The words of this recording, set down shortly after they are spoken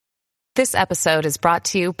This episode is brought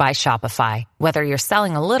to you by Shopify. Whether you're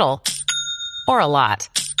selling a little or a lot,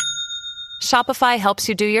 Shopify helps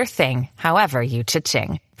you do your thing, however you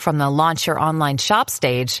cha-ching. From the launch your online shop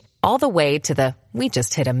stage, all the way to the we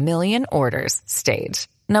just hit 1 million orders stage.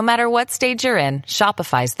 No matter what stage you're in,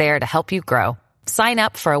 Shopify's there to help you grow. Sign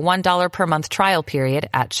up for a $1 per month trial period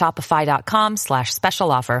at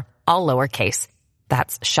shopify.com/special offer, all lowercase.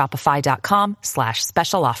 That's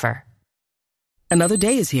shopify.com/special offer. Another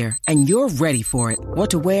day is here, and you're ready for it. What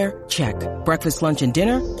to wear? Check. Breakfast, lunch, and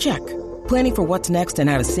dinner? Check. Planning for what's next and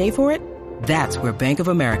how to save for it? That's where Bank of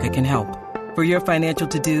America can help. For your financial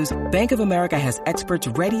to-dos, Bank of America has experts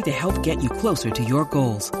ready to help get you closer to your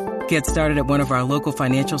goals. Get started at one of our local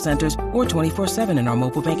financial centers or 24/7 in our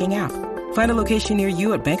mobile banking app. Find a location near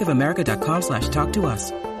you at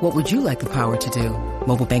bankofamerica.com/talktous. What would you like the power to do?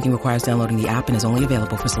 Mobile banking requires downloading the app and is only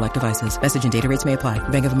available for select devices. Message and data rates may apply.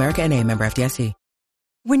 Bank of America N.A., member FDIC.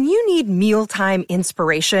 When you need mealtime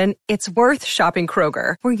inspiration, it's worth shopping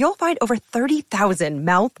Kroger, where you'll find over 30,000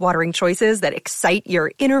 mouth-watering choices that excite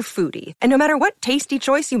your inner foodie. And no matter what tasty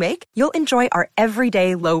choice you make, you'll enjoy our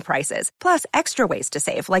everyday low prices, plus extra ways to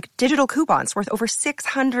save, like digital coupons worth over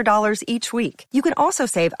 $600 each week. You can also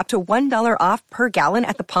save up to $1 off per gallon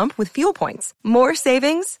at the pump with fuel points. More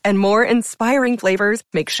savings and more inspiring flavors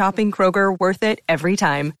make shopping Kroger worth it every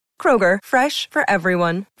time. Kroger, fresh for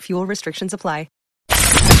everyone. Fuel restrictions apply.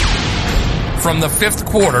 From the Fifth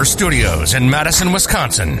Quarter Studios in Madison,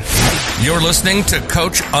 Wisconsin, you're listening to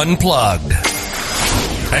Coach Unplugged.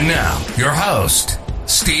 And now, your host,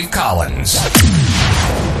 Steve Collins.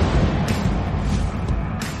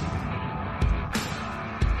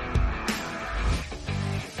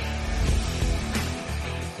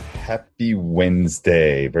 Happy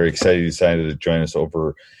Wednesday. Very excited you decided to join us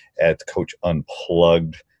over at Coach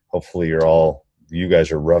Unplugged. Hopefully you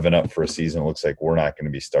guys are revving up for a season. It looks like we're not going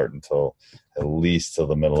to be starting until at least till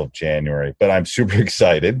the middle of January, but I'm super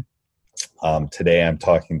excited. Today I'm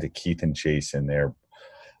talking to Keith and Jason. They're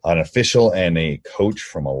an official and a coach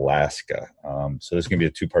from Alaska. So this is going to be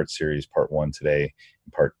a two-part series, part one today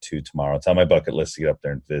and part two tomorrow. It's on my bucket list to get up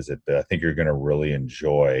there and visit, but I think you're going to really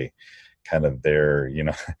enjoy kind of their, you're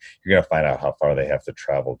going to find out how far they have to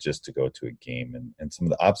travel just to go to a game and some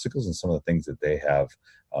of the obstacles and some of the things that they have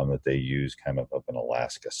that they use kind of up in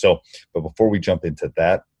Alaska. So, but before we jump into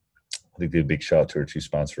that, I think do a big shout out to our two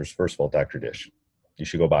sponsors. First of all, Dr. Dish. You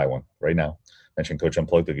should go buy one right now. Mention Coach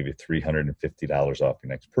Unplugged. They'll give you $350 off your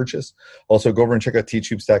next purchase. Also, go over and check out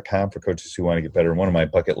teachhoops.com for coaches who want to get better. And one of my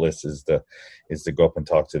bucket lists is to go up and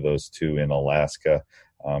talk to those two in Alaska.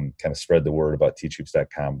 Kind of spread the word about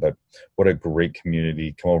teachhoops.com. But what a great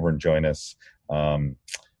community. Come over and join us.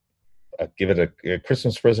 Give it a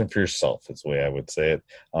Christmas present for yourself is the way I would say it.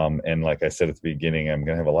 And like I said at the beginning, I'm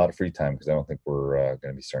going to have a lot of free time because I don't think we're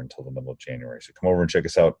going to be starting until the middle of January. So come over and check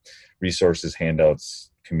us out. Resources,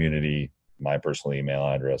 handouts, community, my personal email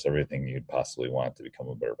address, everything you'd possibly want to become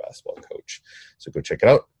a better basketball coach. So go check it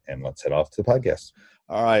out, and let's head off to the podcast.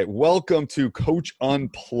 All right. Welcome to Coach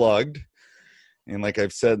Unplugged. And like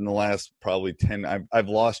I've said in the last probably 10, I've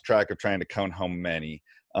lost track of trying to count how many.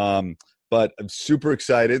 But I'm super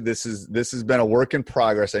excited. This has been a work in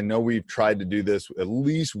progress. I know we've tried to do this at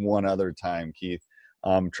least one other time, Keith.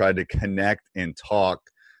 Tried to connect and talk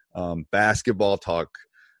basketball, talk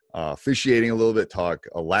officiating a little bit, talk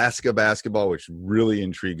Alaska basketball, which really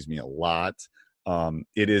intrigues me a lot.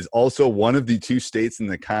 It is also one of the two states in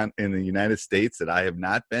the United States that I have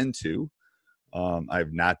not been to.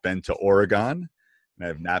 I've not been to Oregon, and I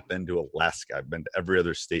have not been to Alaska. I've been to every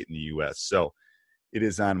other state in the U.S. So it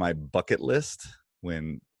is on my bucket list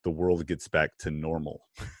when the world gets back to normal.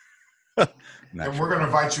 And we're going to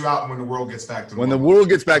invite you out when the world gets back to normal. When the world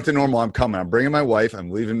gets back to normal, I'm coming. I'm bringing my wife. I'm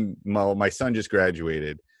leaving. My son just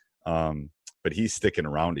graduated, but he's sticking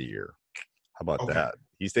around a year. How about that?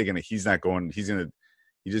 He just graduated.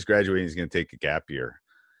 He's going to take a gap year.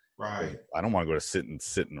 Right. I don't want to go to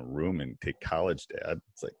sit in a room and take college, Dad.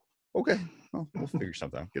 It's like, okay, well, we'll figure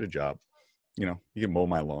something out. Get a job. You can mow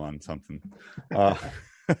my lawn, something. All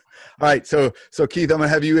right. So Keith, I'm going to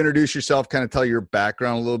have you introduce yourself, kind of tell your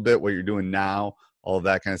background a little bit, what you're doing now, all of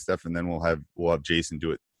that kind of stuff. And then we'll have Jason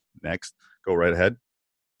do it next. Go right ahead.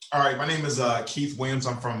 All right. My name is Keith Williams.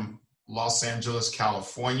 I'm from Los Angeles,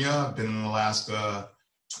 California. I've been in Alaska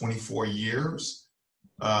 24 years.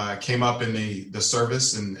 Came up in the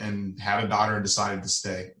service and had a daughter and decided to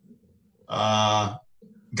stay.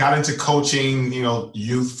 Got into coaching,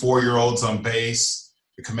 youth 4-year-olds on base,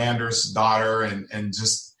 the commander's daughter, and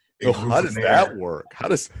just. How does that work? I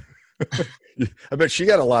bet she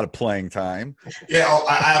got a lot of playing time. Yeah,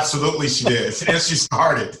 absolutely she did. And she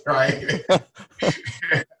started, right?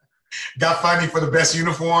 got funding for the best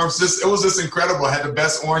uniforms. It was just incredible. I had the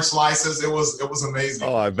best orange slices. It was amazing.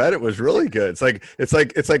 Oh, I bet it was really good. It's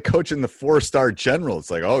like coaching the 4-star general. It's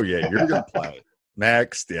like, oh yeah, you're gonna play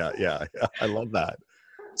next. Yeah. I love that.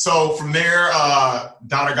 So from there,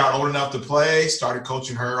 Donna got old enough to play. Started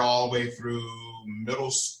coaching her all the way through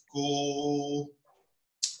middle school,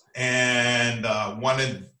 and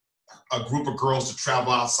wanted a group of girls to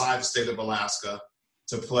travel outside the state of Alaska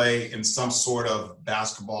to play in some sort of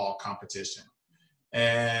basketball competition,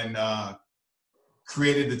 and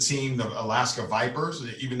created the team, the Alaska Vipers,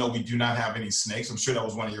 even though we do not have any snakes. I'm sure that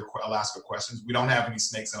was one of your Alaska questions. We don't have any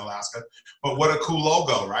snakes in Alaska, but what a cool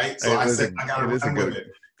logo, right? So I said, I got to run with it.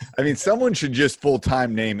 I mean, someone should just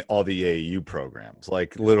full-time name all the AAU programs.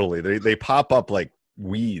 Like literally, they pop up like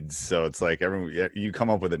weeds. So it's like you come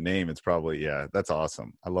up with a name. It's probably, that's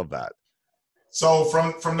awesome. I love that. So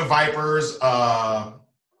from the Vipers,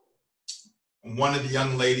 one of the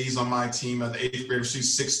young ladies on my team, an 8th grader,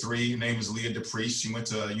 she's 6'3". Her name is Leah DePriest. She went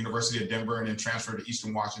to University of Denver and then transferred to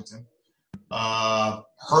Eastern Washington.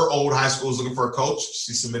 Her old high school was looking for a coach.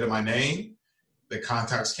 She submitted my name. The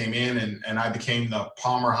contacts came in, and I became the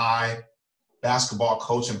Palmer High basketball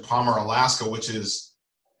coach in Palmer, Alaska, which is,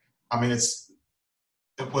 it's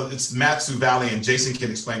Mat-Su Valley, and Jason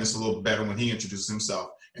can explain this a little better when he introduces himself.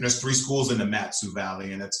 And there's 3 schools in the Mat-Su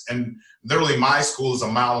Valley, and literally my school is a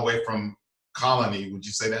mile away from Colony. Would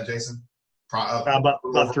you say that, Jason? About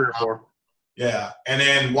 3 or 4. Yeah, and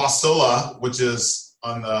then Wasilla, which is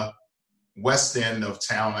on the west end of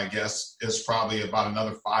town, I guess, is probably about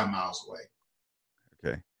another 5 miles away.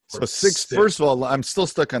 Okay. So first of all, I'm still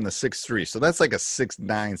stuck on the 6'3". So that's like a 6'9",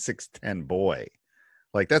 6'10" boy.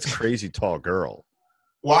 Like that's crazy tall girl.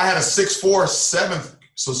 Well, I had a 6'4", 7th.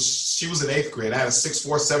 So she was in 8th grade. I had a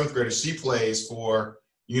 6'4", 7th grader. She plays for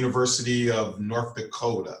University of North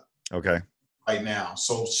Dakota. Okay. Right now.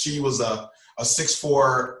 So she was a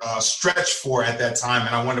 6'4", stretch 4 at that time,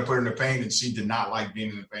 and I wanted to put her in the paint, and she did not like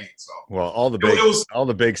being in the paint. So all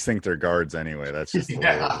the bigs think they're guards anyway. That's just the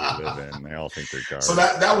way we live in. They all think they're guards. So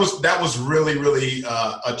that was really, really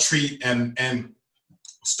a treat, and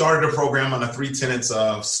started a program on the 3 tenets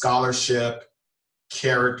of scholarship,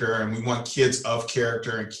 character, and we want kids of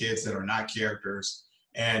character and kids that are not characters,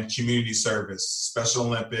 and community service, Special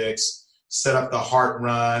Olympics. Set up the Heart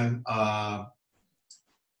Run,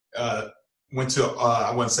 went to,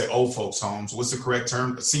 I wouldn't say old folks' homes. What's the correct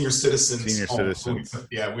term? Senior citizens.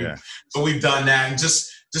 So we've done that, and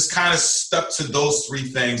just kind of stuck to those 3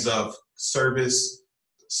 things of service,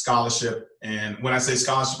 scholarship, and when I say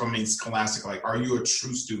scholarship, I mean scholastic. Like, are you a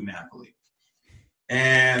true student athlete?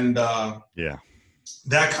 And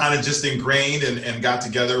that kind of just ingrained and got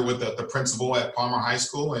together with the principal at Palmer High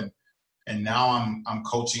School, and now I'm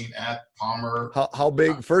coaching at Palmer. How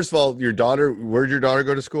big? First of all, your daughter. Where'd your daughter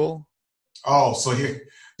go to school? Oh, so here.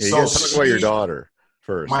 Yeah, so talk about your daughter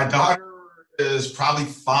first. My daughter is probably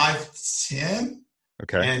 5'10".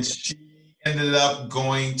 Okay. And she ended up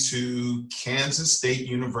going to Kansas State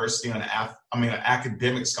University on an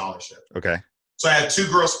academic scholarship. Okay. So I had 2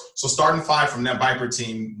 girls. So starting 5 from that Viper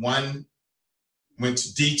team, one went to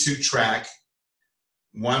D2 track,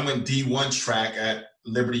 one went D1 track at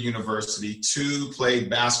Liberty University, 2 played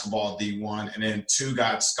basketball D1, and then 2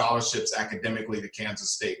 got scholarships academically to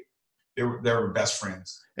Kansas State. They were best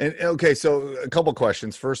friends. And okay, so a couple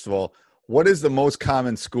questions. First of all, what is the most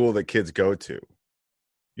common school that kids go to?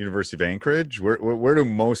 University of Anchorage? Where do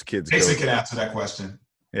most kids go? Jason can answer that question.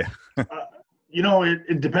 Yeah.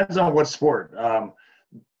 It depends on what sport.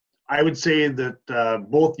 I would say that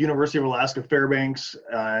both University of Alaska Fairbanks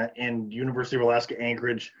and University of Alaska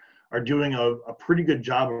Anchorage are doing a pretty good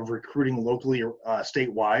job of recruiting locally or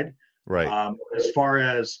statewide. Right. As far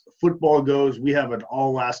as football goes, we have an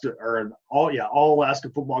all Alaska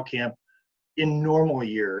football camp in normal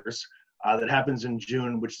years that happens in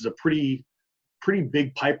June, which is a pretty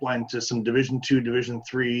big pipeline to some Division II, Division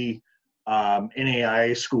III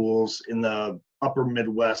NAIA schools in the upper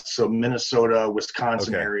Midwest, so Minnesota,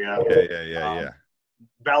 Wisconsin area. Yeah.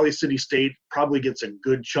 Valley City State probably gets a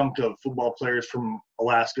good chunk of football players from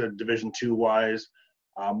Alaska, Division II wise.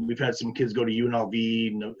 We've had some kids go to UNLV,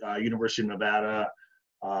 University of Nevada,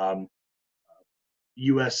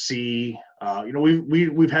 USC.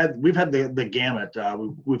 We've had the gamut.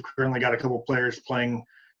 We've currently got a couple players playing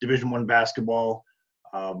Division I basketball.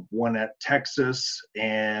 One at Texas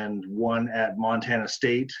and one at Montana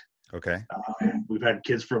State. Okay. We've had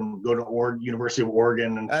kids go to University of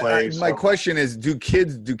Oregon and play. My question is, do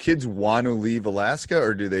kids want to leave Alaska,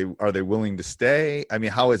 or are they willing to stay? I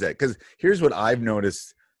mean, how is that? Because here's what I've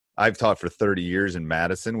noticed. I've taught for 30 years in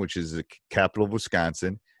Madison, which is the capital of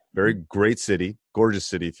Wisconsin. Very great city, gorgeous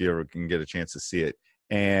city if you ever can get a chance to see it.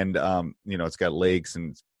 And, it's got lakes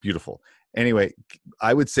and it's beautiful. Anyway,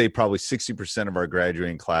 I would say probably 60% of our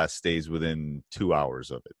graduating class stays within 2 hours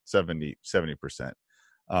of it, 70%.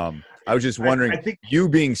 I was just wondering, I think you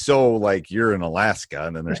being so like you're in Alaska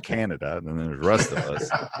and then there's Canada and then there's the rest of us.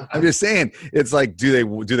 I'm just saying, it's like, do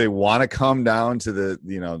they want to come down to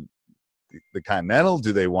the Continental?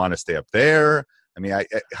 Do they want to stay up there? I mean,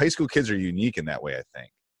 high school kids are unique in that way, I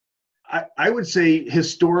think. I would say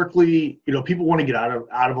historically, people want to get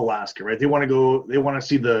out of Alaska, right? They want to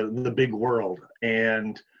see the big world.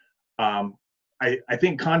 And I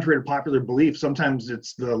think contrary to popular belief, sometimes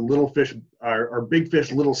it's the little fish or big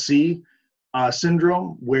fish, little sea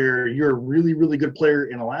syndrome, where you're a really, really good player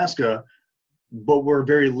in Alaska, but we're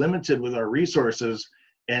very limited with our resources.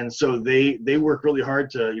 And so they work really hard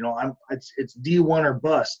to, it's D1 or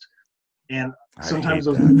bust. And sometimes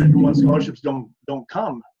those D1 scholarships don't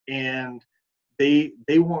come. And they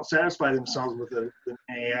won't satisfy themselves with an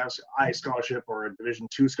AAI scholarship or a Division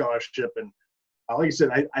II scholarship. And like I said,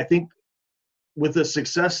 I think with the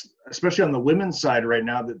success, especially on the women's side right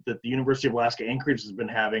now, that the University of Alaska Anchorage has been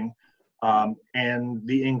having, and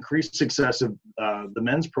the increased success of the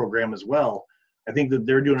men's program as well, I think that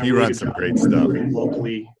they're doing a really good job great stuff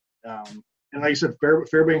locally. And like I said,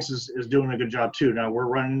 Fairbanks is doing a good job too. Now we're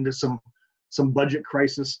running into some budget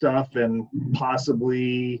crisis stuff and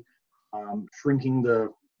possibly shrinking the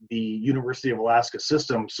University of Alaska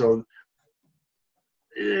system. So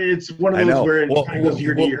it's one of those where it kind of goes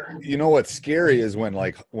year to year. You know what's scary is when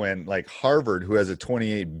Harvard, who has a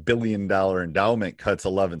 $28 billion endowment, cuts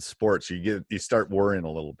 11 sports. You start worrying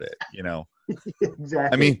a little bit, Exactly.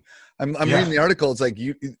 I mean, I'm reading the article. It's like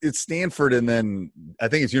it's Stanford, and then I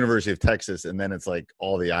think it's University of Texas, and then it's like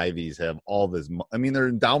all the Ivies have all this. I mean, their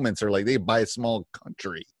endowments are like they buy a small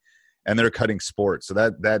country, and they're cutting sports. So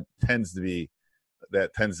that tends to be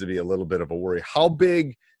a little bit of a worry. How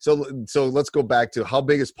big? So let's go back to how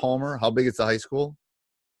big is Palmer? How big is the high school?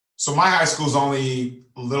 So my high school is only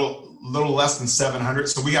a little less than 700.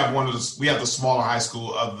 So we have the smaller high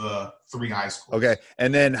school of the 3 high schools. Okay.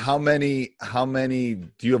 And then how many,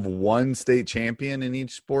 do you have one state champion in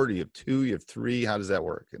each sport? Do you have 2, you have 3? How does that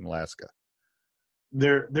work in Alaska?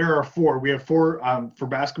 There are 4. We have 4 for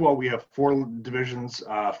basketball. We have 4 divisions.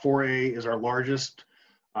 4A is our largest,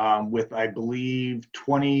 with I believe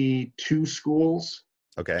 22 schools.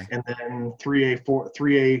 Okay. And then 3A,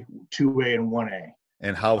 2A, and 1A.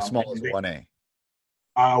 And how small is 1A?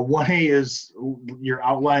 1A is your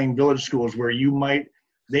outlying village schools where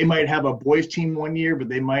they might have a boys team one year, but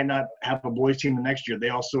they might not have a boys team the next year. They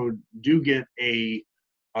also do get a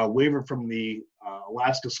waiver from the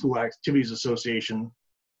Alaska School Activities Association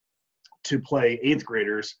to play 8th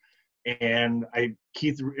graders. And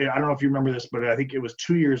Keith, I don't know if you remember this, but I think it was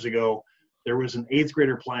 2 years ago, there was an 8th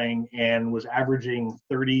grader playing and was averaging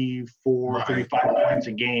 34, 35 points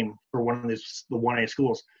a game for one of the 1A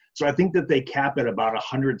schools. So I think that they cap at about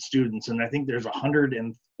 100 students, and I think there's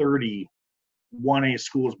 130 1A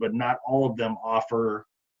schools, but not all of them offer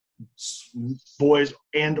boys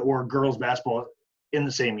and or girls basketball in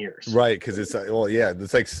the same years. Right, because it's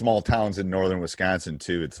it's like small towns in northern Wisconsin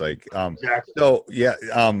too. It's like exactly. So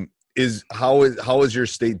how is your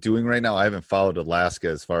state doing right now? I haven't followed Alaska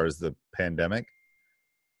as far as the pandemic.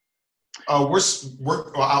 We're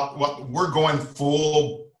going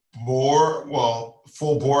full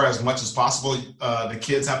bore as much as possible. The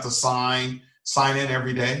kids have to sign in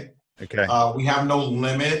every day. Okay. We have no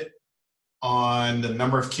limit on the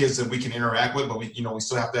number of kids that we can interact with, but we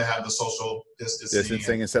still have to have the social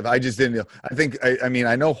distancing and stuff. I just didn't know. I think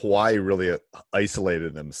I know Hawaii really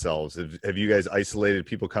isolated themselves. Have you guys isolated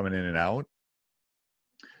people coming in and out?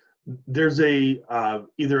 There's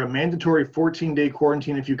either a mandatory 14-day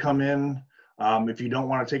quarantine if you come in. If you don't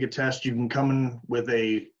want to take a test, you can come in with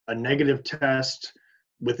a negative test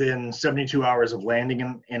within 72 hours of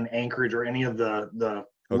landing in Anchorage or any of the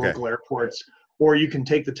local airports, or you can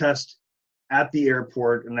take the test at the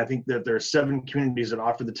airport. And I think that there are 7 communities that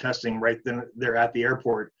offer the testing right then there at the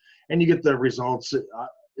airport, and you get the results.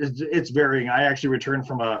 It's varying. I actually returned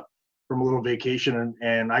from a little vacation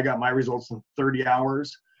and I got my results in 30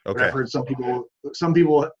 hours. Okay. But I've heard some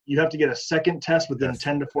people you have to get a second test within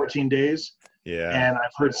 10 to 14 days. Yeah. And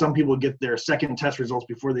I've heard some people get their second test results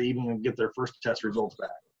before they even get their first test results back.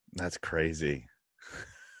 That's crazy.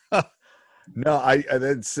 No,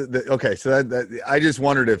 okay. So that I just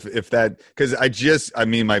wondered if that, because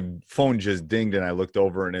my phone just dinged and I looked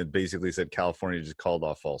over and it basically said California just called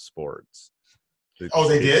off all sports. They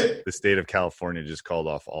did? The state of California just called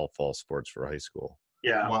off all fall sports for high school.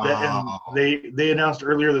 Yeah, Wow. and they announced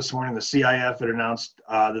earlier this morning, the CIF had announced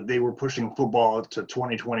that they were pushing football to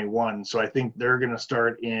 2021. So I think they're going to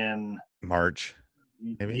start in March,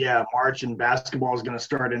 maybe. Yeah, March, and basketball is going to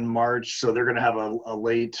start in March. So they're going to have a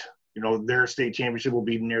late, their state championship will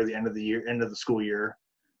be near the end of the year, end of the school year.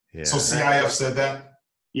 Yeah. So CIF said that?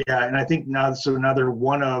 Yeah, and I think now they're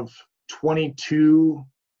one of 22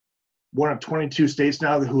 states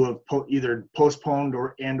now who have either postponed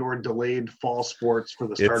or delayed fall sports for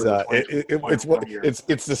the start of the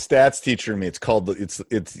it's the stats teacher in me. It's called it's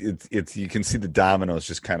you can see the dominoes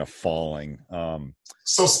just kind of falling.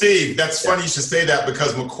 So Steve, that's funny you should say that,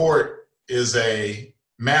 because McCourt is a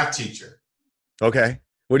math teacher. Okay,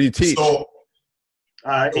 what do you teach? So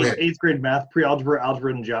eighth grade math, pre-algebra,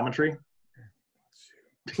 algebra, and geometry.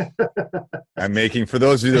 I'm making, for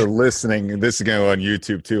those of you that are listening, this is going to go on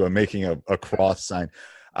YouTube too, I'm making a cross sign.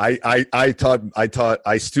 I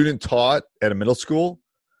student taught at a middle school.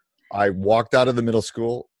 I walked out of the middle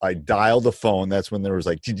school. I dialed the phone. That's when there was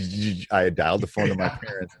like, I had dialed the phone to my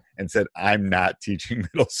parents and said, I'm not teaching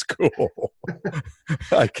middle school.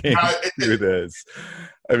 I can't do this.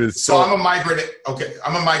 I'm a migrant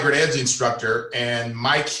ed instructor, and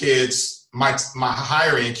my kids, my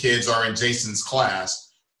hiring kids are in Jason's class.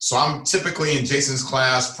 So I'm typically in Jason's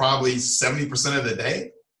class probably 70% of the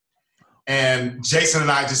day. And Jason and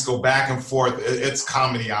I just go back and forth. It's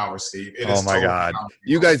comedy hour, Steve. Oh my God.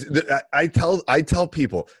 You guys, I tell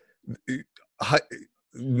people,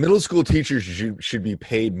 middle school teachers should be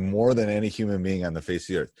paid more than any human being on the face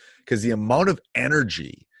of the earth, because the amount of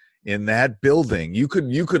energy in that building, you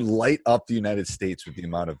could light up the United States with the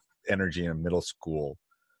amount of energy in a middle school.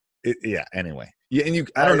 Anyway. Yeah,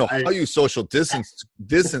 and I don't know how you social distance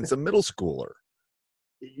a middle schooler.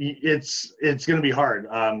 It's going to be hard.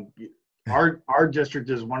 Our district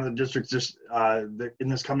is one of the districts in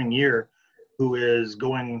this coming year who is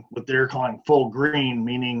going what they're calling full green,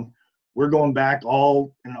 meaning we're going back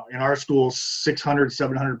all in our school 600,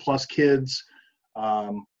 700 plus kids.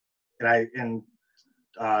 Keith,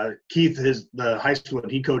 the high school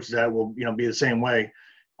that he coaches at, will be the same way.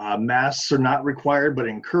 Masks are not required, but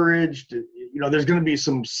encouraged. There's going to be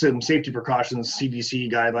some safety precautions,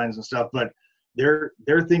 CDC guidelines and stuff, but they're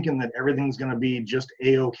thinking that everything's going to be just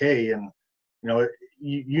a-okay. And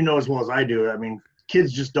you know as well as I do. I mean,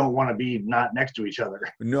 kids just don't want to be not next to each other.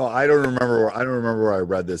 No, I don't remember where I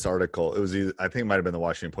read this article. It was I think it might have been the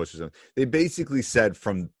Washington Post or something. They basically said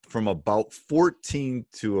from about 14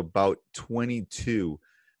 to about 22,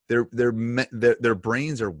 their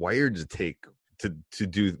brains are wired to take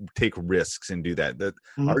risks and do that.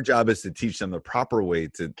 Our job is to teach them the proper way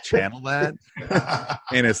to channel that.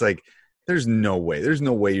 And it's like, there's no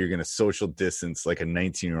way you're going to social distance like a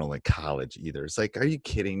 19-year-old in college either. It's like, are you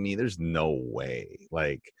kidding me? There's no way.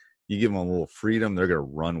 Like, you give them a little freedom, they're going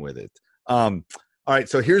to run with it. All right.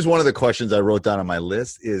 So here's one of the questions I wrote down on my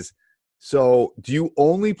list is, so do you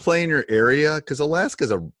only play in your area? Because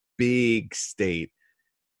Alaska's a big state,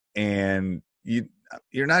 and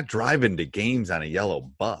you're not driving to games on a yellow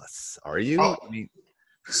bus, are you?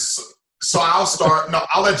 So I'll start. No,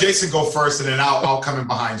 I'll let Jason go first, and then I'll come in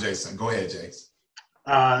behind Jason. Go ahead, Jason.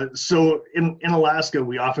 So in Alaska,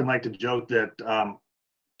 we often like to joke that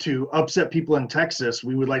to upset people in Texas,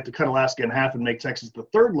 we would like to cut Alaska in half and make Texas the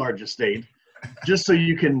third largest state, just so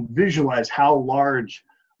you can visualize how large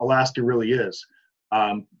Alaska really is.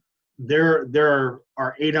 There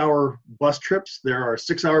are 8-hour bus trips. There are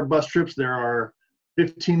 6-hour bus trips. There are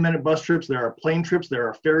 15-minute bus trips. There are plane trips. There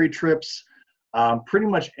are ferry trips. Pretty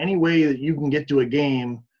much any way that you can get to a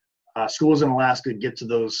game, schools in Alaska get to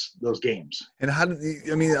those games. And how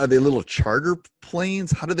are they little charter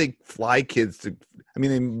planes? How do they fly kids to?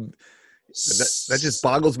 That just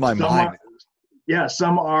boggles my mind.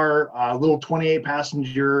 Some are little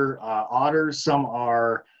 28-passenger Otters. Some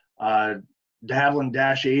are de Havilland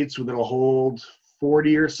Dash 8s that'll hold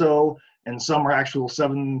 40 or so, and some are actual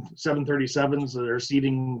 737s that are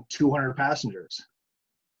seating 200 passengers.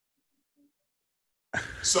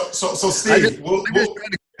 So Steve, I'm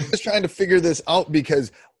just trying to figure this out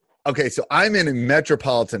because, okay, so I'm in a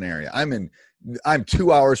metropolitan area. I'm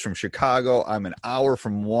 2 hours from Chicago. I'm an hour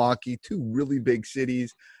from Milwaukee, two really big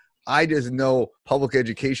cities. I just know public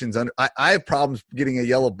education's I have problems getting a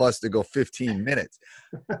yellow bus to go 15 minutes.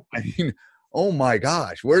 I mean, oh my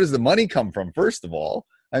gosh, where does the money come from? First of all,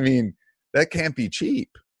 I mean, that can't be cheap.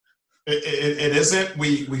 It isn't.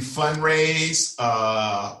 We fundraise.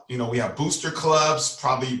 We have booster clubs,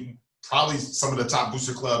 probably some of the top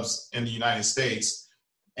booster clubs in the United States,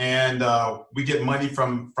 and we get money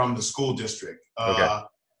from the school district. Okay.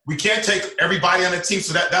 We can't take everybody on the team,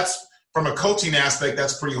 so that's from a coaching aspect.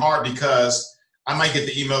 That's pretty hard because I might get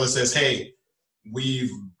the email that says, hey,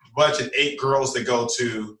 we've budgeted 8 girls to go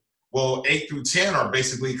to, well, 8 through 10 are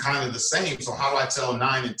basically kind of the same. So how do I tell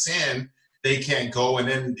 9 and 10 they can't go? And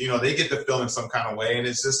then, they get to feel in some kind of way. And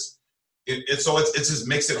it's just, it just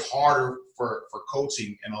makes it harder for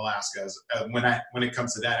coaching in Alaska when it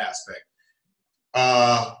comes to that aspect.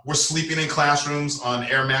 We're sleeping in classrooms on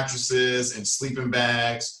air mattresses and sleeping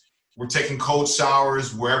bags. We're taking cold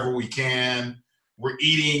showers wherever we can. We're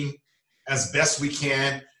eating as best we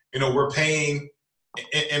can. We're paying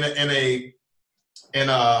in a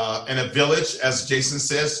village, as Jason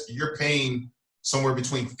says, you're paying somewhere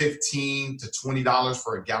between $15 to $20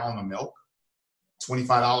 for a gallon of milk.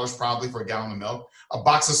 $25 probably for a gallon of milk. A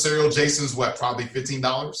box of cereal, Jason's what? Probably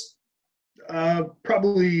 $15.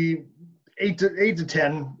 Probably 8 to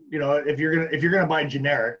 10. If you're gonna buy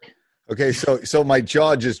generic. Okay, so my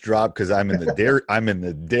jaw just dropped because I'm in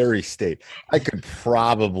the dairy state. I could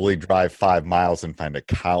probably drive 5 miles and find a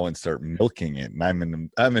cow and start milking it. And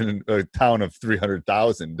I'm in a town of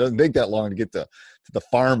 300,000. Doesn't take that long to get to the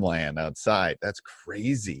farmland outside. That's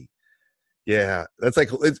crazy. Yeah, that's like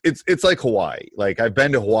it's like Hawaii. Like I've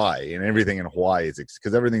been to Hawaii, and everything in Hawaii is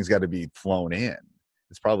because everything's got to be flown in.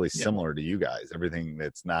 It's probably similar to you guys. Everything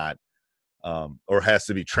that's not or has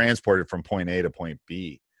to be transported from point A to point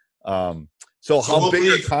B. So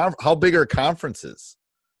how big are conferences?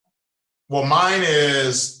 Well, mine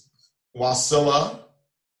is Wasilla,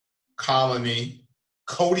 Colony,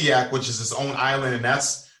 Kodiak, which is its own island, and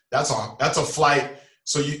that's a flight.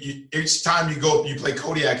 So you each time you play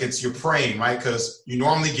Kodiak, you're praying, right? Because you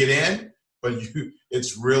normally get in, but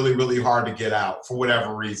it's really, really hard to get out for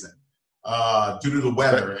whatever reason, due to the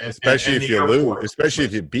weather. Especially if you lose, especially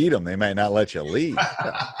if you beat them, they might not let you leave.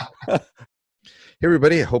 Hey,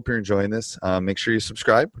 everybody, I hope you're enjoying this. Make sure you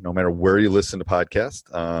subscribe no matter where you listen to podcasts.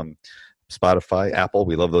 Spotify, Apple.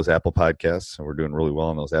 We love those Apple podcasts. And we're doing really well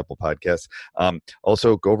on those Apple podcasts.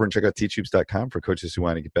 Also, go over and check out teachhoops.com for coaches who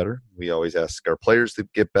want to get better. We always ask our players to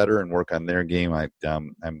get better and work on their game. I'm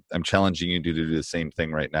challenging you to do the same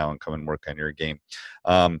thing right now and come and work on your game.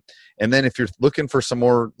 And then if you're looking for some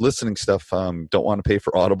more listening stuff, don't want to pay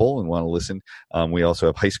for Audible and want to listen, we also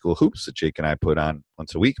have High School Hoops that Jake and I put on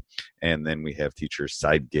once a week. And then we have Teacher's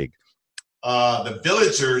Side Gig. The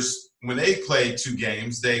Villagers, when they play 2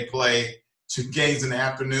 games, they play 2 games in the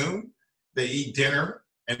afternoon, they eat dinner,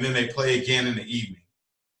 and then they play again in the evening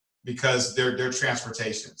because they're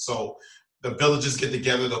transportation. So the Villages get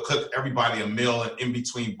together, they'll cook everybody a meal in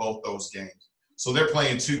between both those games. So they're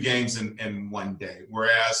playing 2 games in one day,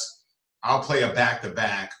 whereas I'll play a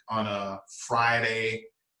back-to-back on a Friday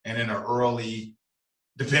and then an early,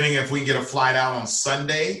 depending if we can get a flight out on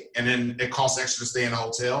Sunday, and then it costs extra to stay in a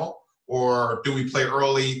hotel. Or do we play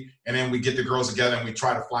early and then we get the girls together and we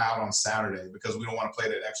try to fly out on Saturday because we don't want to play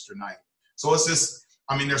that extra night? So it's just,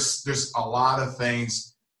 there's a lot of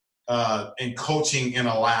things in coaching in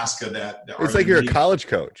Alaska that it's like unique. You're a college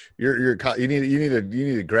coach. You need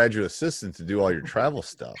a graduate assistant to do all your travel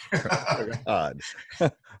stuff. God.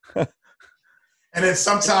 And then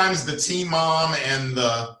sometimes the team mom and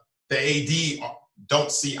the AD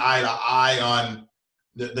don't see eye to eye on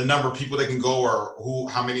the number of people that can go or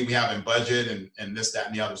how many we have in budget and this, that,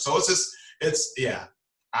 and the other. So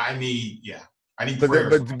I need prayer.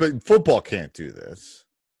 But football can't do this.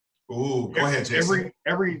 Ooh, go ahead, Jason.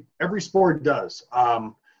 Every sport does.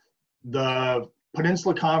 The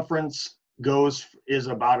Peninsula Conference is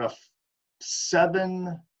about a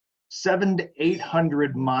 700 to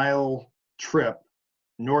 800 mile trip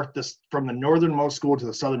from the northernmost school to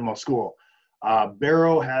the southernmost school.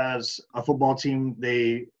 Barrow has a football team.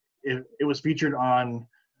 It was featured on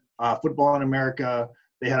Football in America.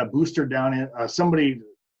 They had a booster somebody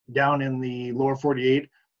down in the lower 48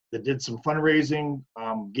 that did some fundraising,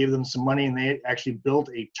 gave them some money, and they actually built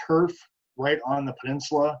a turf right on the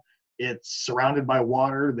peninsula. It's surrounded by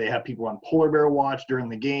water. They have people on polar bear watch during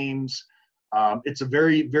the games. It's a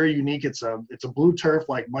very, very unique. It's a blue turf,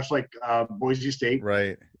 much like Boise State.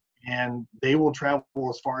 Right. And they will travel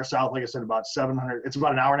as far south, like I said, about 700. It's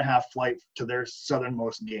about an hour and a half flight to their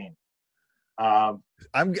southernmost game.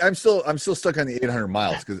 I'm still stuck on the 800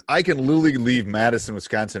 miles because I can literally leave Madison,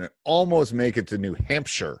 Wisconsin, and almost make it to New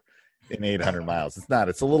Hampshire in 800 miles.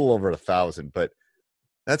 It's a little over 1,000, but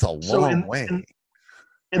that's a long way.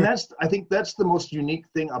 And I think that's the most unique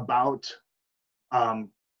thing about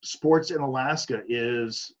sports in Alaska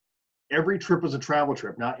is every trip is a travel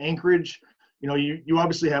trip. Now Anchorage. You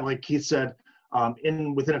obviously have, like Keith said,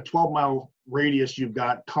 within a 12-mile radius, you've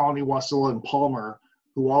got Colony, Wasilla, and Palmer,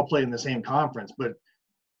 who all play in the same conference. But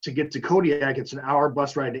to get to Kodiak, it's an hour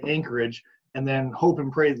bus ride to Anchorage, and then hope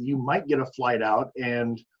and pray that you might get a flight out.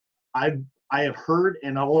 And I've I have heard,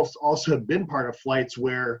 and I also have been part of flights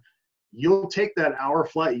where you'll take that hour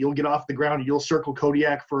flight, you'll get off the ground, you'll circle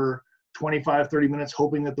Kodiak for 25, 30 minutes,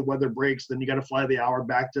 hoping that the weather breaks. Then you got to fly the hour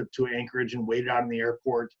back to Anchorage and wait it out in the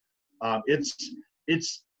airport. It's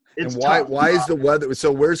and tough. why is the weather?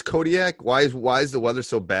 So where's Kodiak? Why is the weather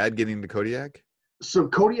so bad getting to Kodiak? So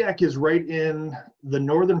Kodiak is right in the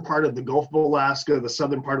northern part of the Gulf of Alaska, the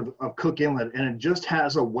southern part of Cook Inlet, and it just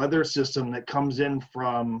has a weather system that comes in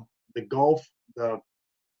from the Gulf.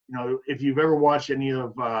 If you've ever watched any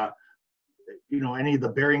of any of the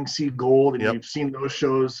Bering Sea Gold, and you've seen those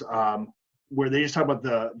shows where they just talk about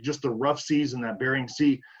the rough seas in that Bering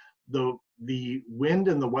Sea, the wind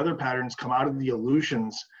and the weather patterns come out of the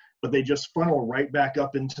Aleutians, but they just funnel right back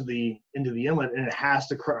up into the inlet, and it has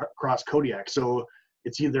to cross Kodiak. So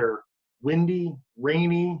it's either windy,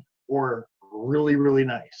 rainy, or really, really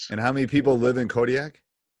nice. And how many people live in Kodiak?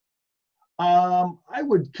 I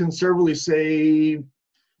would conservatively say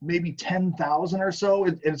maybe 10,000 or so.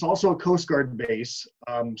 It's also a Coast Guard base.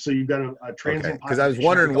 So you've got a transient. Because I was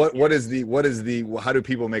wondering what is the how do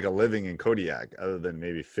people make a living in Kodiak other than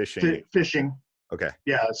maybe fishing? Fishing. Okay.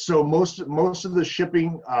 Yeah. So most of the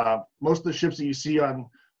shipping, most of the ships that you see on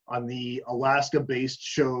the Alaska-based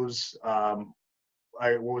shows,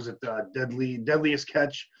 Deadliest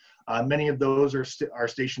Catch? Many of those are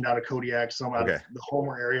stationed out of Kodiak, some out of the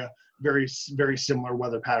Homer area. Very, very similar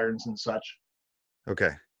weather patterns and such. Okay.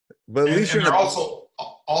 But at least they're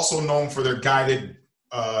also known for their guided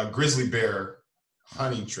grizzly bear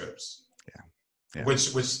hunting trips. Yeah.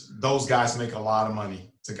 Which those guys make a lot of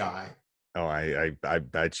money to guide. Oh, I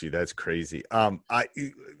bet you that's crazy.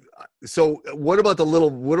 So what about the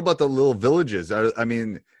little villages? I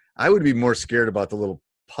mean, I would be more scared about the little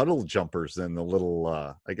puddle jumpers than the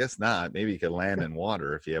little. I guess not. Maybe you could land in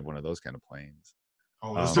water if you have one of those kind of planes.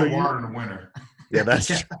 Oh, there's no water in the winter. Yeah, that's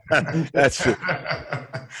true.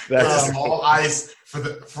 That's all ice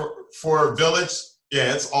for a village.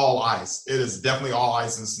 Yeah, it's all ice. It is definitely all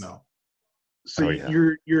ice and snow. So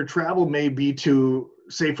your travel may be to,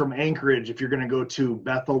 say, from Anchorage, if you're going to go to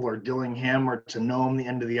Bethel or Dillingham or to Nome, the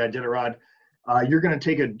end of the Iditarod, you're going to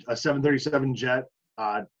take a 737 jet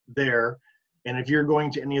there. And if you're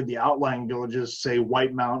going to any of the outlying villages, say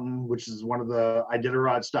White Mountain, which is one of the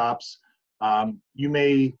Iditarod stops, you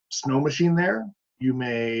may snow machine there. You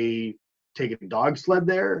may take a dog sled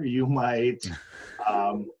there. You might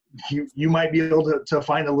you might be able to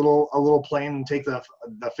find a little plane and take the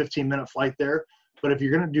 15-minute flight there. But if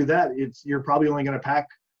you're going to do that, you're probably only going to pack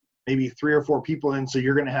maybe 3 or 4 people in, so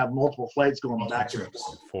you're going to have multiple flights going back and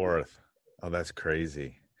forth. Oh, that's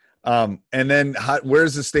crazy. And then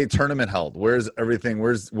where's the state tournament held? Where's everything?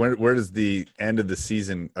 Where does the end of the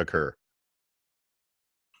season occur?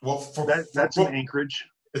 Well, that's in Anchorage.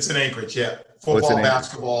 It's in Anchorage, yeah. Football,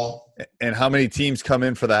 basketball. And how many teams come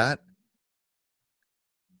in for that?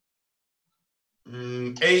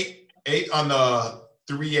 8 on the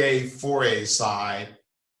 3A, 4A side,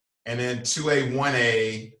 and then 2A,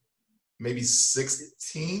 1A, maybe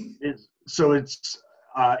 16. So it's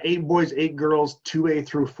 8 boys, 8 girls, 2A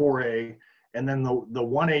through 4A, and then the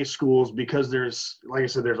 1A schools, because there's, like I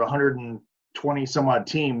said, there's 120 some odd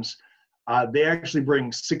teams. They actually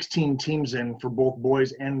bring 16 teams in for both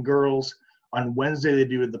boys and girls. On Wednesday, they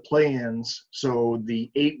do the play-ins. So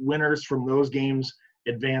the 8 winners from those games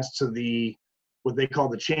advance to what they call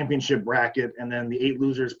the championship bracket, and then the 8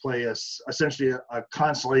 losers play essentially a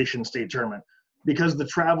consolation state tournament. Because the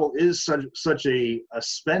travel is such a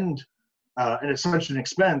spend, and it's such an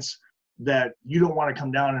expense that you don't want to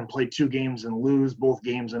come down and play 2 games and lose both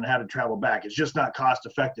games and have to travel back. It's just not cost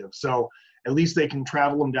effective. So at least they can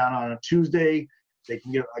travel them down on a Tuesday. They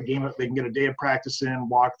can get a game. They can get a day of practice in,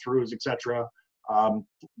 walkthroughs, etc.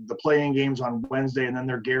 The playing games on Wednesday, and then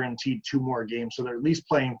they're guaranteed 2 more games, so they're at least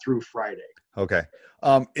playing through Friday. Okay.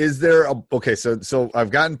 Is there so I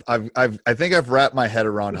think I've wrapped my head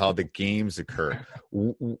around how the games occur.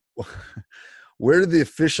 Where do the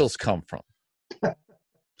officials come from?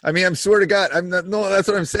 I mean, I swear to God, that's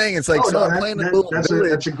what I'm saying. It's like, I'm playing a little village.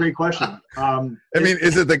 That's a great question. I mean,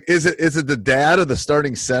 is it the dad of the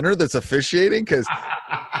starting center that's officiating? Because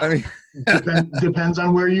I mean, depends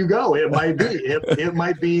on where you go. It might be it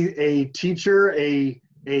might be a teacher, the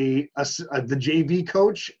JV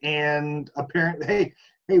coach, and a parent. Hey,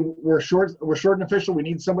 we're short an official. We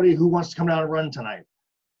need somebody who wants to come down and run tonight.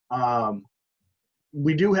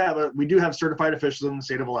 We do have certified officials in the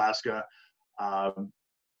state of Alaska.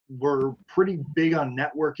 We're pretty big on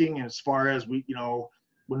networking as far as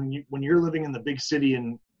when you're living in the big city,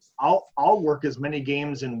 and I'll work as many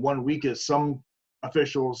games in 1 week as some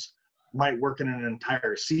officials might work in an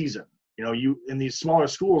entire season. In these smaller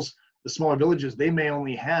schools, the smaller villages, they may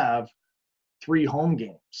only have 3 home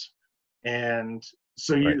games. And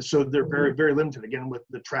so so they're very, very limited, again, with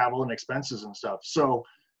the travel and expenses and stuff. So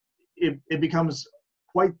it becomes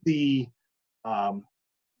quite the, I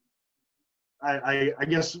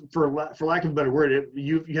guess for lack of a better word,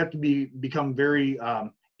 you have to become very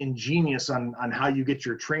ingenious on how you get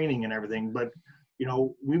your training and everything. But, you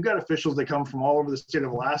know, we've got officials that come from all over the state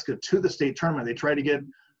of Alaska to the state tournament. They try to get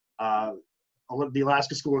the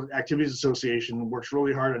Alaska School Activities Association works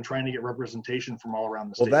really hard on trying to get representation from all around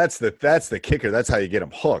the state. Well, that's the kicker. That's how you get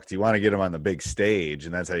them hooked. You want to get them on the big stage,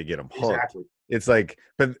 and that's how you get them hooked. Exactly. It's like,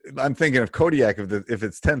 but I'm thinking of Kodiak. If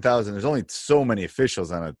it's 10,000, there's only so many officials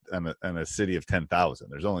on a city of 10,000.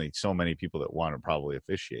 There's only so many people that want to probably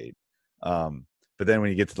officiate. But then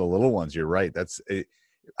when you get to the little ones, you're right.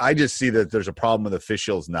 I just see that there's a problem with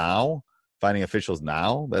officials now. Finding officials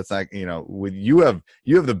now, that's not, you know, with you have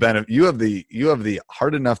the benefit, you have the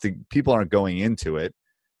hard enough that people aren't going into it,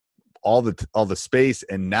 all the space,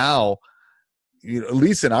 and now, you know, at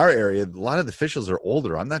least in our area, a lot of the officials are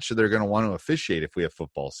older. I'm not sure they're going to want to officiate if we have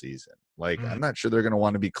football season. Like, I'm not sure they're going to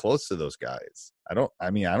want to be close to those guys. I don't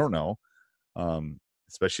know.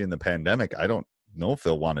 Especially in the pandemic, I don't know if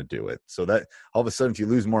they'll want to do it. So that all of a sudden, if you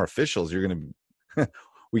lose more officials, you're going to.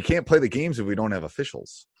 We can't play the games if we don't have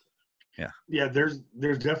officials. Yeah, there's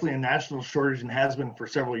definitely a national shortage, and has been for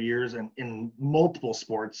several years, and in multiple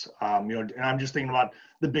sports. You know, and I'm just thinking about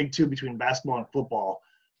the big two between basketball and football.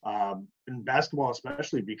 In basketball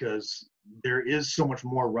especially, because there is so much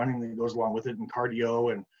more running that goes along with it, and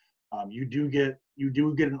cardio, and you do get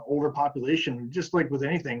an older population. Just like with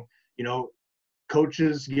anything, you know,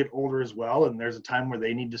 coaches get older as well, and there's a time where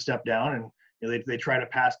they need to step down, and you know, they try to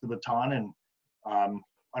pass the baton, and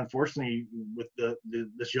unfortunately, with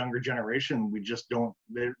this younger generation, we just don't.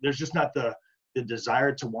 There's just not the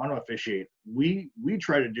desire to want to officiate. We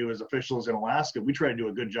try to do, as officials in Alaska, we try to do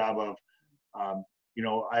a good job of. You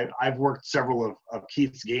know, I've worked several of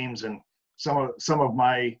Keith's games, and some of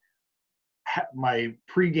my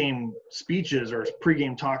pregame speeches or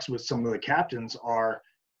pregame talks with some of the captains are,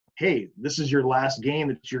 hey, this is your last game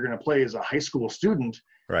that you're going to play as a high school student.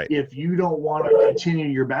 Right. If you don't want to continue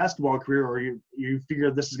your basketball career, or you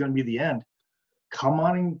figure this is going to be the end, come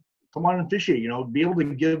on and officiate. You know, be able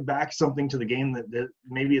to give back something to the game that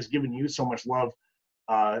maybe has given you so much love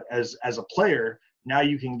as a player. Now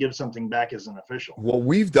you can give something back as an official. What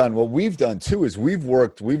we've done too is we've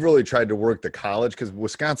really tried to work the college, because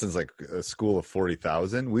Wisconsin's like a school of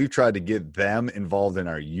 40,000. We've tried to get them involved in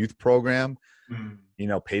our youth program. You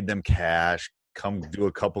know, paid them cash, come do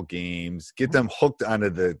a couple games, get them hooked onto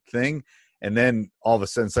the thing. And then all of a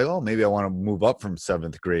sudden say, oh, maybe I want to move up from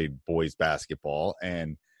 7th grade boys basketball.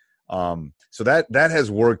 And so that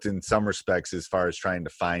has worked in some respects as far as trying to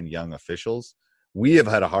find young officials. We have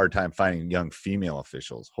had a hard time finding young female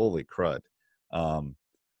officials. Holy crud.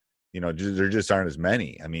 You know, there just aren't as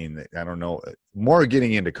many. I mean, I don't know. More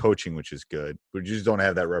getting into coaching, which is good. We just don't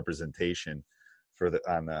have that representation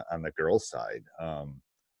on the girls' side.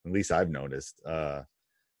 At least I've noticed. So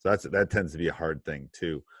that tends to be a hard thing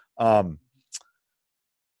too.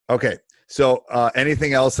 Okay. So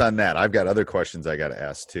anything else on that? I've got other questions I got to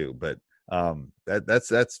ask too, but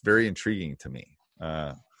that's very intriguing to me.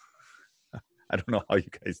 I don't know how you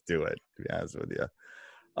guys do it, to be honest with you.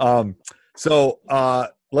 So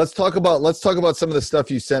let's talk about some of the stuff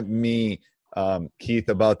you sent me, Keith,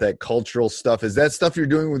 about that cultural stuff. Is that stuff you're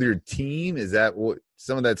doing with your team? Is that what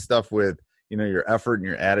some of that stuff with, you know, your effort and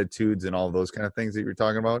your attitudes and all of those kind of things that you're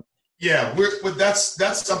talking about? Yeah,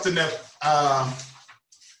 that's something that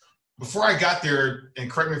before I got there, and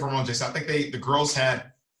correct me if I'm wrong, Jason, I think the girls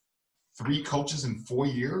had 3 coaches in 4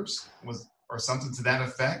 years, or something to that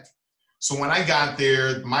effect. So when I got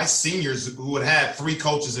there, my seniors who had had 3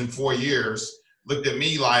 coaches in 4 years looked at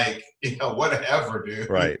me like, you know, whatever, dude.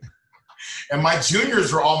 Right. And my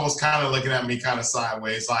juniors were almost kind of looking at me kind of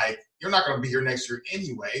sideways, like, you're not going to be here next year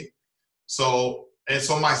anyway. So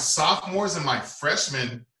my sophomores and my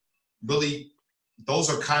freshmen, really, those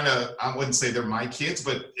are kind of, I wouldn't say they're my kids,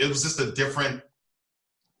 but it was just a different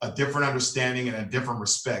understanding and a different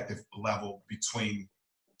respect level between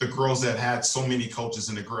the girls that had so many coaches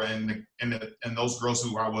and those girls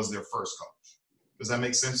who I was their first coach. Does that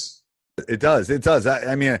make sense? It does.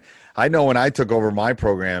 I mean, I know when I took over my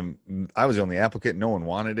program, I was the only applicant. No one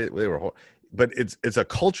wanted it. But it's a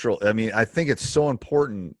cultural. I mean, I think it's so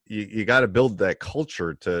important. You got to build that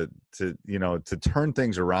culture to turn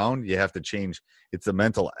things around. You have to change. It's the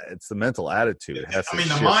mental attitude. It has to the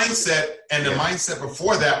shift. mindset, and the mindset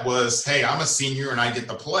before that was, hey, I'm a senior and I get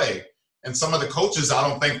to play. And some of the coaches, I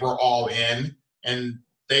don't think were all in, and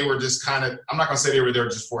they were just kind of, I'm not going to say they were there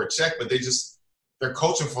just for a check, but their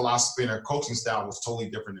coaching philosophy and their coaching style was totally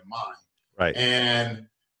different than mine. Right. And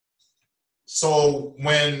so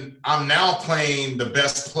when I'm now playing the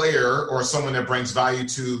best player or someone that brings value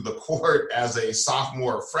to the court as a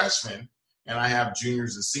sophomore or freshman, and I have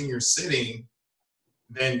juniors and seniors sitting,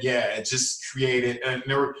 then it just created, and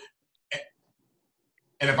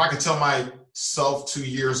if I could tell myself 2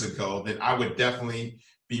 years ago, then I would definitely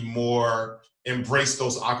be more embrace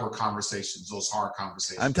those awkward conversations, those hard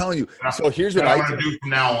conversations. I'm telling you. So here's what I want to do from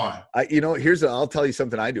now on. I'll tell you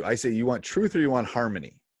something I do. I say, you want truth or you want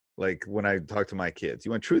harmony? Like when I talk to my kids,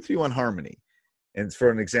 you want truth or you want harmony? And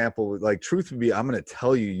for an example, like truth would be, I'm going to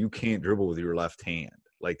tell you can't dribble with your left hand.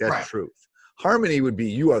 Like that's right. Truth. Harmony would be,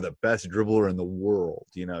 you are the best dribbler in the world.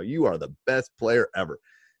 You are the best player ever.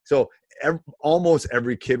 So almost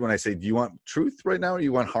every kid, when I say, do you want truth right now or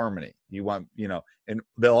you want harmony? You want, and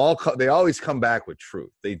they always come back with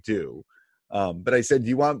truth. They do. But I said, do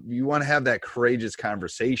you want to have that courageous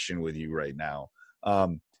conversation with you right now?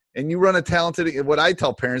 And you run what I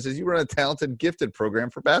tell parents is you run a talented, gifted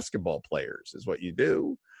program for basketball players is what you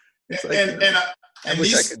do. It's like, I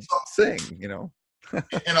wish I could sing,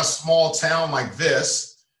 In a small town like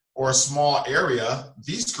this or a small area,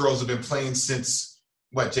 these girls have been playing since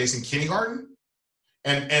Jason, kindergarten?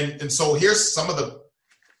 And so here's some of the,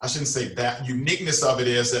 I shouldn't say that, uniqueness of it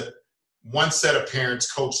is that one set of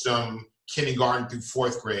parents coached them kindergarten through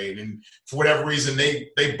fourth grade. And for whatever reason, they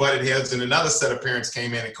butted heads, and another set of parents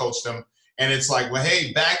came in and coached them. And it's like, well,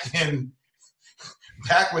 hey, back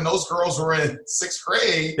when those girls were in sixth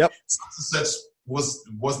grade, yep, such was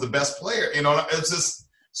the best player. It's just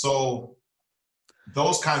so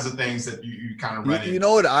those kinds of things that you kind of run into. You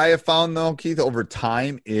know what I have found though, Keith, over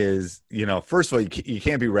time is, first of all, you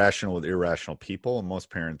can't be rational with irrational people. And most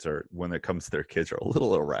parents when it comes to their kids, are a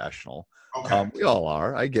little irrational. Okay. We all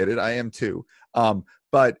are. I get it. I am too.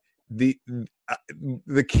 But the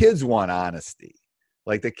kids want honesty.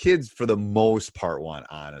 Like the kids, for the most part, want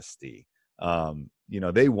honesty.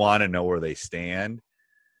 They want to know where they stand.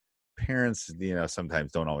 Parents,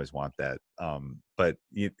 sometimes don't always want that. But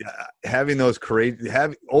having those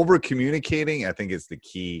over communicating, I think is the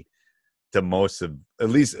key to most of, at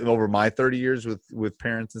least over my 30 years with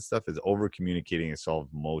parents and stuff, is over communicating and solve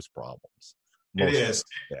most problems. It is.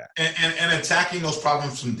 Yeah. And attacking those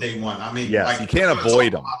problems from day one. I mean, yes, you can't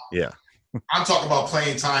avoid them. Yeah. I'm talking about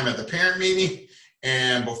playing time at the parent meeting,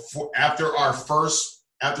 and after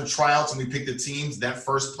tryouts and we pick the teams, that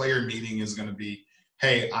first player meeting is going to be,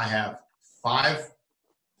 hey, I have five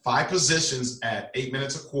positions at 8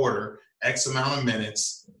 minutes a quarter, X amount of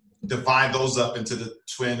minutes, divide those up into the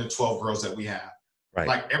 10 to 12 girls that we have. Right.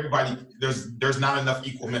 Like everybody, there's not enough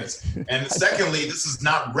equal minutes. And secondly, this is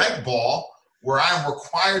not rec ball where I'm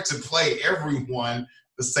required to play everyone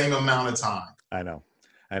the same amount of time. I know.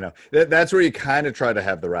 That's where you kind of try to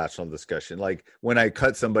have the rational discussion. Like when I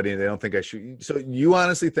cut somebody and they don't think I should. So you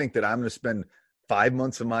honestly think that I'm going to spend 5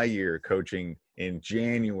 months of my year coaching in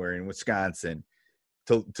January in Wisconsin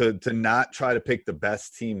to not try to pick the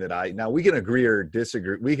best team now we can agree or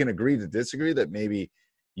disagree. We can agree to disagree that maybe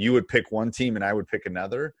you would pick one team and I would pick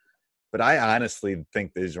another. But I honestly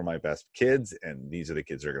think these are my best kids and these are the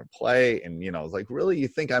kids that are going to play. And, it's like, really, you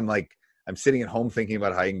think I'm sitting at home thinking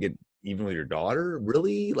about how you can get even with your daughter?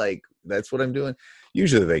 Really? Like, that's what I'm doing?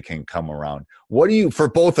 Usually they can come around. For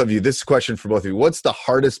both of you, this is a question for both of you. What's the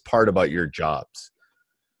hardest part about your jobs?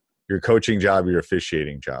 Your coaching job or your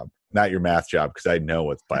officiating job? Not your math job, because I know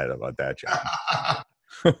what's bad about that job.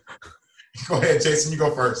 Go ahead, Jason. You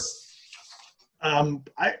go first.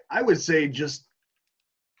 I would say just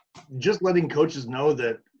letting coaches know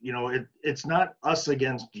that it's not us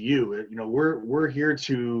against you. We're here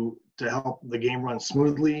to help the game run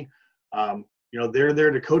smoothly. They're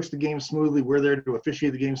there to coach the game smoothly. We're there to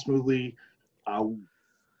officiate the game smoothly.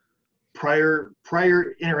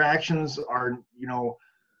 Prior interactions are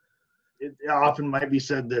it often might be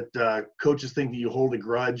said that coaches think that you hold a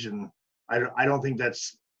grudge, and I don't think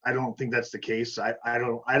that's the case. I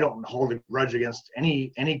don't hold a grudge against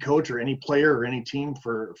any coach or any player or any team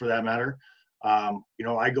for that matter.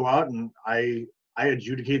 I go out and I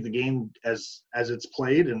adjudicate the game as it's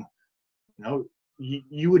played, and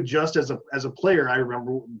you adjust as a player. I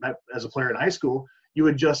remember as a player in high school, you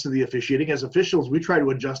adjust to the officiating. As officials, we try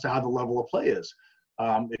to adjust to how the level of play is.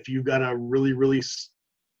 If you've got a really, really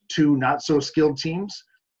two not so skilled teams,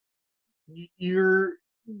 a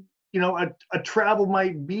travel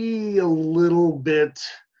might be a little bit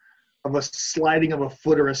of a sliding of a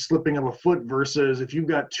foot or a slipping of a foot versus if you've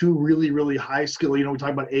got two really, really high skill, we talk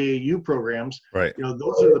about AAU programs, right?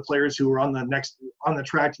 Those are the players who are on the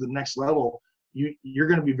track to the next level. you're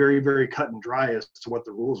going to be very, very cut and dry as to what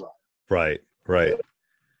the rules are. Right.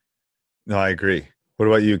 No, I agree. What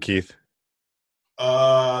about you, Keith?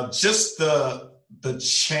 Just the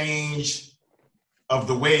change of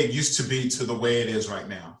the way it used to be to the way it is right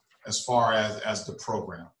now, as far as the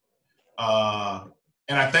program.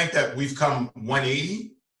 And I think that we've come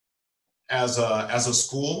 180 as a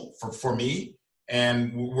school for me,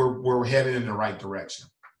 and we're headed in the right direction.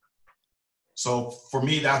 So for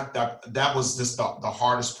me, that was just the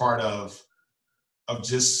hardest part of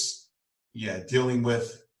just dealing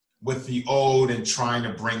with the old and trying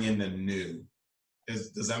to bring in the new.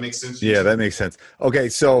 Does that make sense? Yeah, that makes sense. Okay,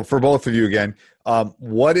 so for both of you again,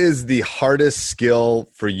 what is the hardest skill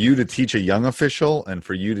for you to teach a young official and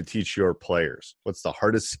for you to teach your players? What's the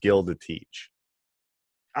hardest skill to teach?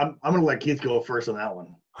 I'm going to let Keith go first on that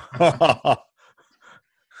one.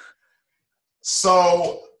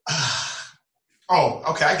 So,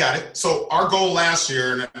 okay, I got it. So our goal last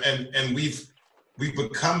year, and we've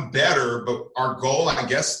become better, but our goal, I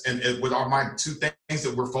guess, and with my two things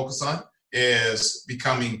that we're focused on, is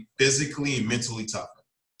becoming physically and mentally tougher.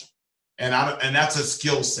 And that's a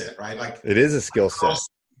skill set, right? Like, it is a skill set.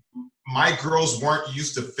 My girls weren't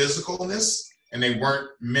used to physicalness, and they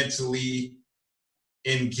weren't mentally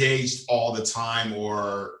engaged all the time,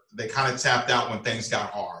 or they kind of tapped out when things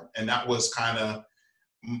got hard. And that was kind of,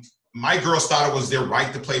 my girls thought it was their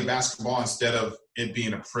right to play basketball instead of it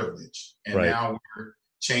being a privilege. And now we're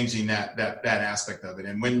changing that aspect of it.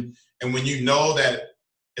 And when you know that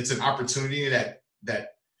it's an opportunity that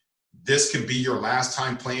this could be your last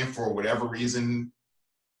time playing for whatever reason,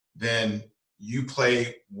 then you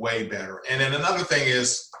play way better. And then another thing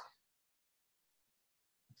is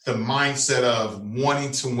the mindset of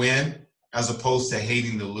wanting to win as opposed to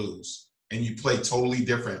hating to lose. And you play totally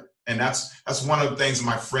different. And that's one of the things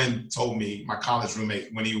my friend told me, my college roommate,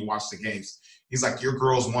 when he watched the games. He's like, your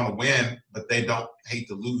girls want to win, but they don't hate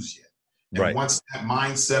to lose yet. And once that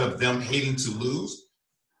mindset of them hating to lose,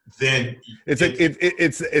 then it's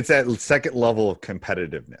that second level of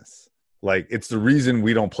competitiveness. Like, it's the reason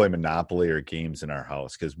we don't play Monopoly or games in our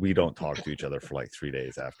house, because we don't talk to each other for like 3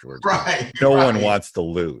 days afterwards. No one wants to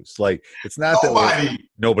lose. Like, it's not that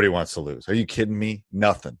nobody wants to lose. Are you kidding me?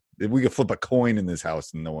 Nothing. We could flip a coin in this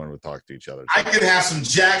house and no one would talk to each other. I could have some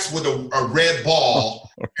jacks with a red ball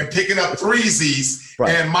and picking up threesies,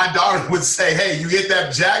 and my daughter would say, "Hey, you hit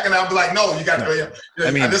that jack," and I'd be like, "No, you got to."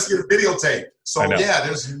 I mean, let's get a videotape. So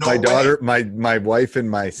there's no. My daughter, my wife, and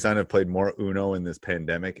my son have played more Uno in this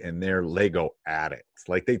pandemic, and they're Lego addicts.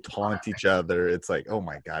 Like, they taunt each other. It's like, oh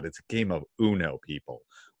my god, it's a game of Uno, people.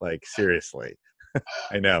 Like, seriously,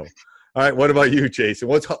 I know. All right, what about you, Jason?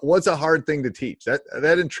 What's a hard thing to teach?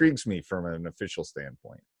 That intrigues me from an official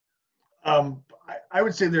standpoint. I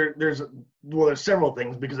would say there's several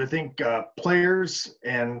things, because I think players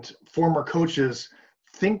and former coaches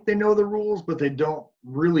think they know the rules, but they don't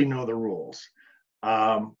really know the rules.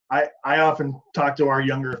 I often talk to our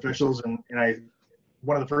younger officials, and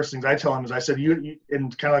one of the first things I tell them is, I said, you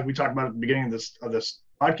and kind of like we talked about at the beginning of this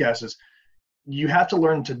podcast, is you have to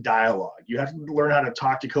learn to dialogue. You have to learn how to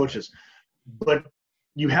talk to coaches, but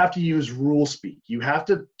you have to use rule speak. You have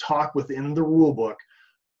to talk within the rule book.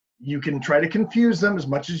 You can try to confuse them as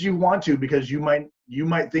much as you want to, because you might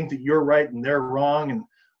think that you're right and they're wrong.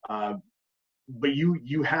 And but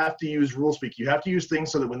you have to use rule speak. You have to use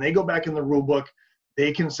things so that when they go back in the rule book,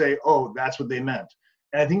 they can say, "Oh, that's what they meant."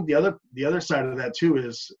 And I think the other side of that too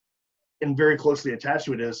is, and very closely attached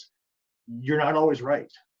to it, is you're not always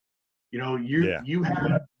right. You know, you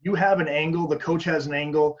have an angle, the coach has an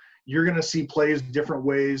angle, you're going to see plays different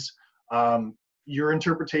ways. Your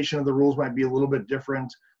interpretation of the rules might be a little bit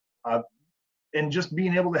different. And just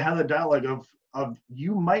being able to have that dialogue of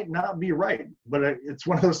you might not be right, but it's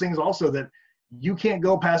one of those things also that you can't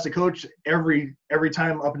go past a coach every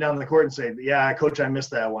time up and down the court and say, "Yeah, coach, I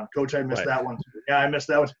missed that one. Coach, I missed that one. Yeah, I missed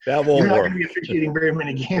that one." That won't You're not work. going to be officiating very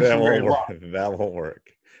many games. That won't work.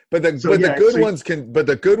 But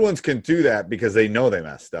the good ones can do that because they know they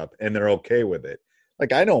messed up and they're okay with it.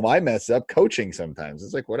 Like, I know I mess up coaching sometimes.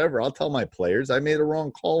 It's like, whatever. I'll tell my players I made a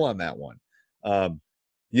wrong call on that one.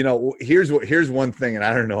 You know, here's one thing, and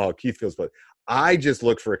I don't know how Keith feels, but I just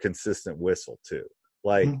look for a consistent whistle too.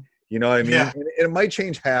 Like, you know what I mean? Yeah. And it might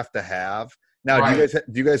change half to half. Now, do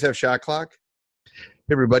you guys have shot clock?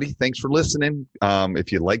 Hey, everybody. Thanks for listening.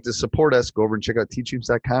 If you'd like to support us, go over and check out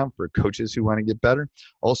teachhoops.com for coaches who want to get better.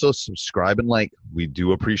 Also, subscribe and like. We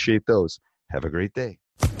do appreciate those. Have a great day.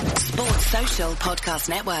 Sports Social Podcast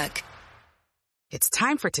Network. It's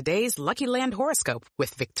time for today's Lucky Land horoscope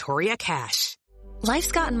with Victoria Cash.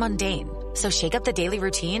 Life's gotten mundane, so shake up the daily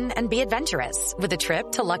routine and be adventurous with a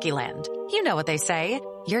trip to Lucky Land. You know what they say.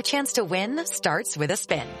 Your chance to win starts with a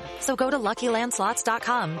spin. So go to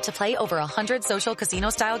LuckyLandSlots.com to play over 100 social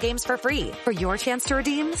casino-style games for free for your chance to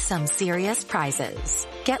redeem some serious prizes.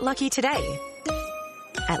 Get lucky today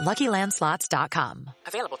at LuckyLandSlots.com.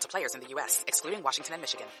 Available to players in the U.S., excluding Washington and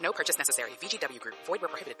Michigan. No purchase necessary. VGW Group. Void where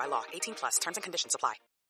prohibited by law. 18+. Terms and conditions apply.